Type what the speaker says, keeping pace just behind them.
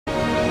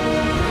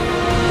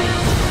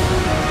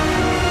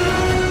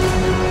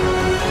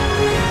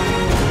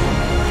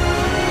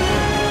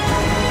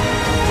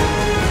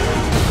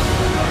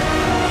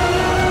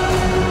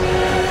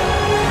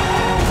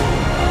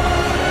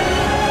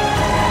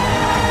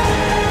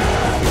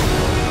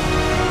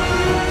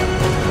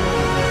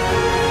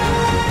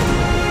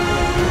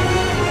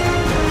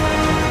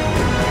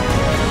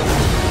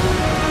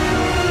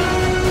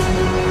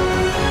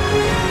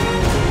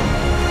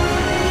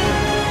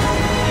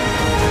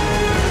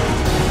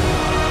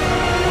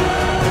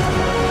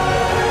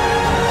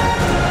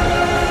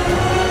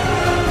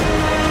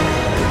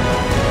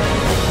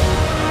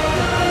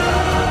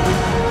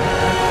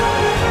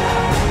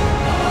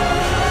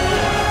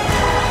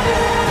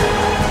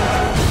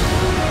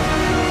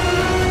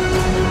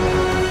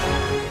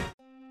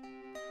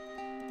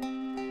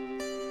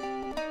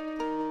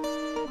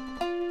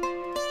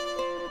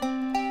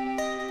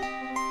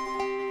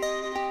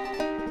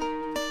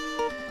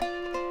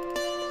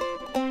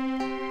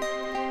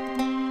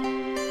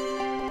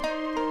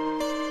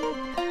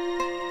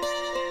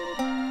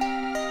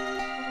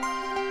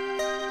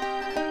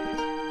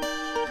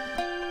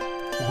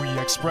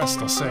express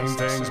the same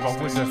things, but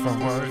with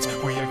different words.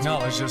 We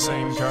acknowledge the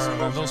same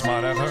curve, and those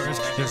might have hurts.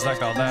 It's like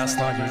the last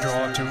line you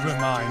draw to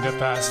remind a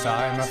past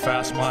time. A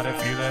fast-minded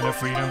feeling of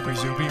freedom,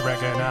 please you be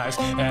recognized.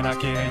 And I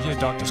can hear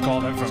your doctors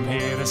calling from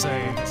here to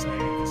say,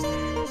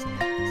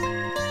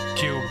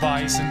 kill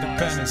bias,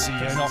 independency,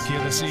 and I'll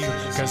kill the seal,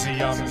 cause the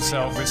young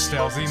himself is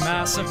stealthy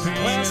mass appeal.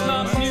 Where's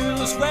my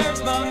muse?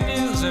 Where's my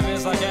muse? If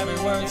it's like every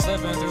word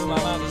slipping through my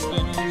mouth has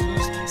been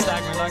used,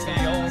 staggering like the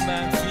old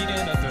man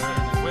feeding a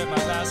third. With my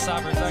past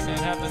I reflecting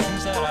half the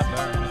things that I've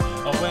learned.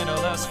 A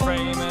windowless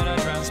frame in a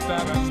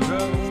transparent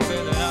room,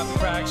 filling up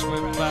cracks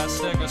with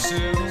plastic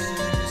assumes.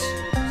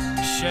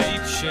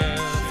 Shape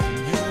shift,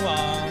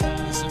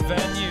 nuance,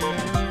 venue.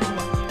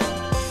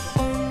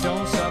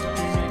 Don't stop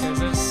dreaming cause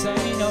this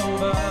ain't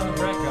over.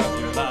 Wreck up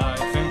your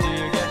life until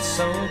you get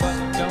sober.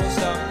 Don't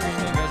stop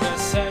dreaming cause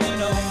this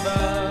ain't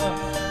over,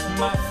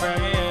 my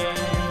friend.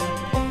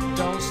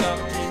 Don't stop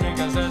dreaming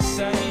cause this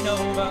ain't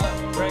over.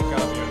 Break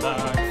up your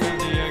life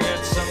until you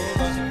get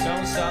sober.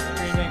 Don't stop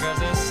dreaming cause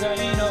this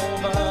ain't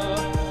over,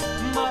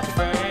 my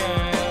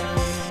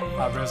friend.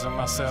 I've risen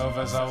myself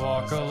as I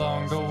walk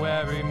along the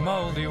weary,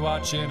 moldy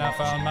watching. I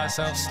found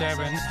myself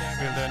staring,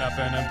 building up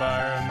an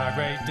empire of my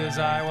great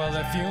desire. Well,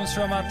 the fumes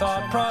from my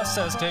thought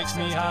process takes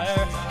me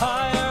higher,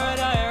 higher and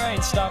higher.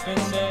 Ain't stopping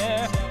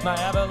there. My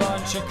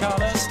avalanche of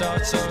color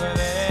starts over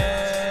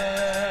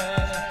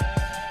there,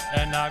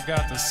 and I've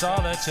got the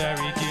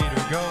solitary key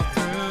to go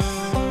through.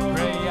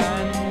 Ray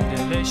and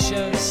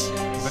delicious,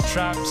 but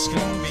traps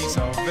can be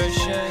so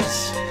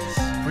vicious.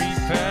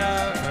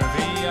 Prepare for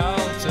the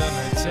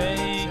ultimate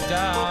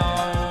takedown.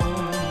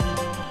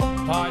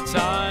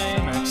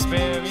 Part-time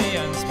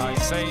experience might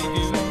save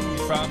you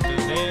from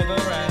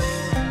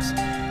deliverance,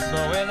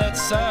 but will it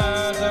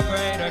serve the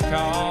greater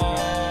cause?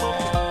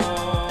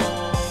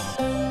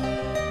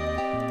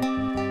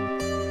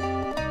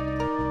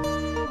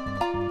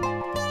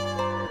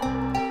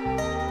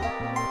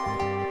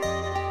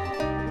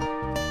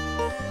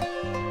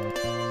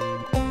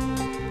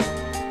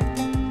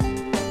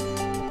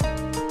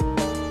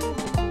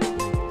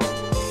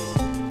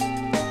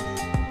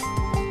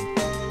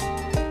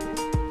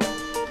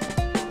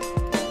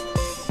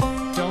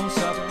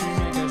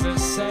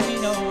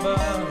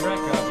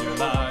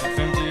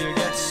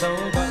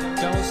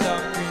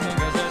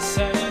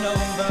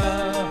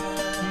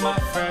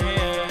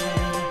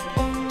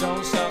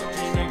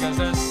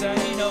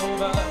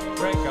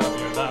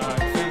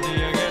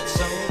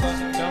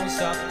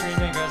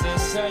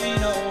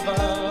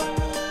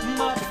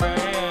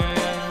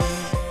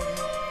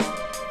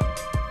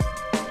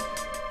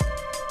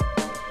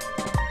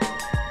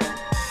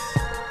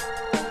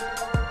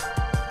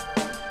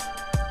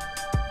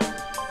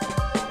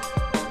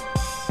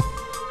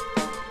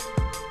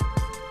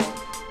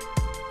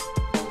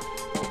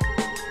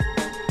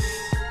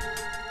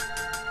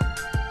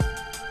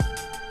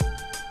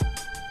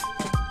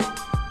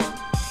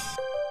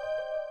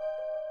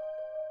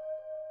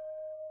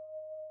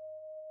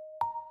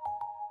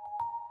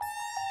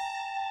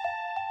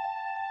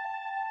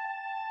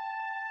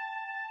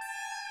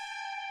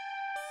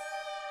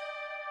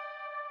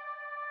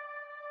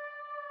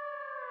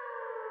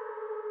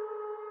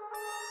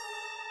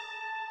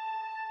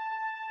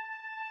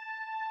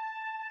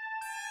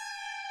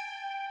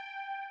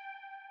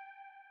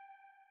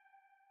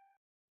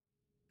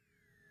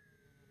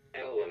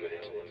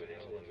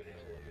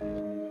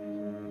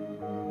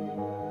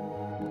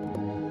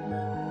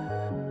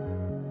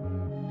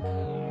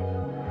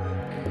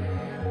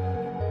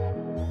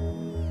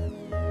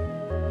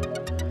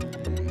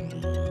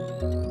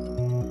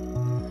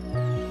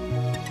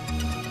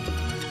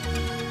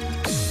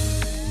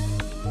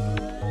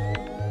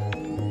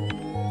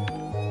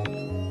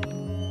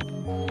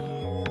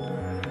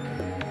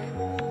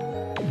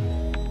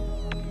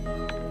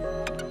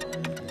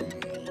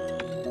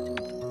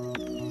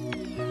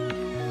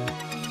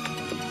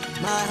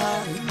 My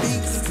heart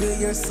beats to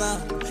your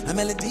song, a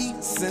melody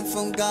sent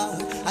from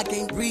God. I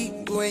can't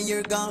breathe when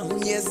you're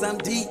gone. Yes, I'm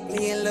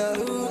deeply in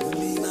love.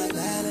 Be my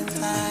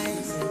Valentine.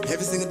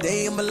 Every single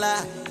day of my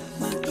life,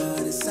 my God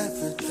is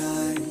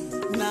sacrifice.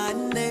 Night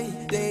and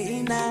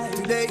day, night.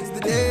 Today's the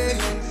day.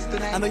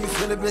 I know you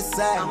feel it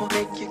beside. I'ma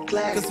make you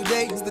glad. Cause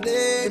today's the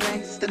day.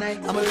 Tonight's the night.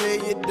 I'ma lay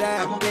it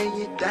down.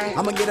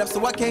 I'ma get up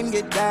so I can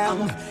get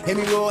down. Hear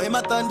me roar in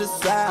my thunder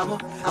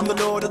sound. I'm the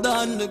Lord of the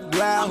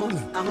underground.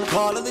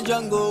 Call of the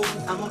jungle.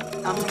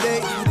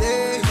 Today's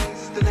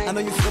the day. I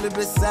know you feel it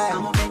beside.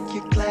 I'ma make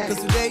you glad. Cause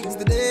today's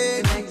the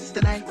day. Tonight's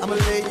the night. I'ma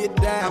lay it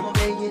down.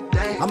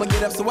 I'ma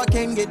get up so I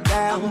can get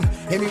down.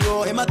 Hear me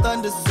roar in my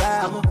thunder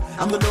sound.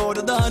 I'm the Lord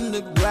of the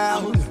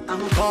underground.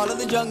 Call of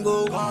the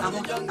jungle.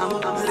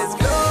 Let's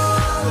go.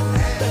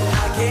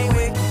 I can't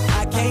wait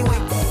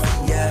to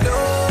see ya.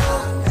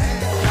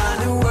 Round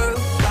the world,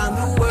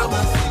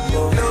 my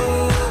people.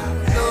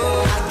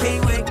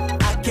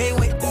 I can't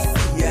wait to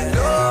see ya.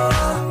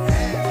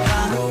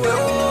 Round the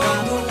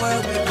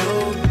world we go.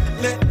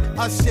 Let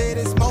us share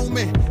this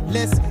moment.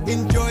 Let's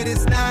enjoy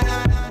this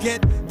night.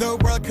 Get the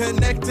world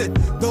connected,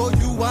 though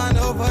you one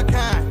of a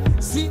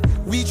kind. See,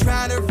 We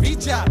try to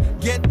reach out,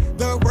 get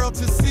the world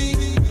to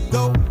see.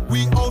 Though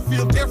we all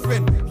feel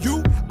different,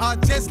 you are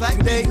just like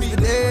Today's me. the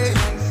day.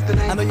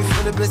 I know you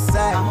feel a bit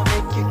sad. I'ma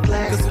make you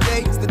glad. Cause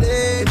today's the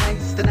day.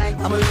 Tonight's the night.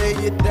 I'ma lay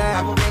it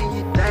down. I'ma lay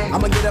you down.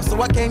 I'ma get up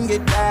so I can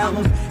get down.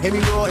 Hear me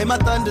roar, hear my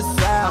thunder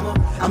sound.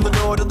 I'm the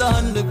lord of the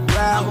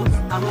underground.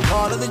 I'm a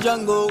part of the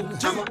jungle.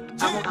 Let's go.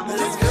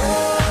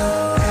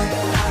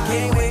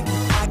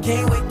 I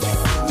can't wait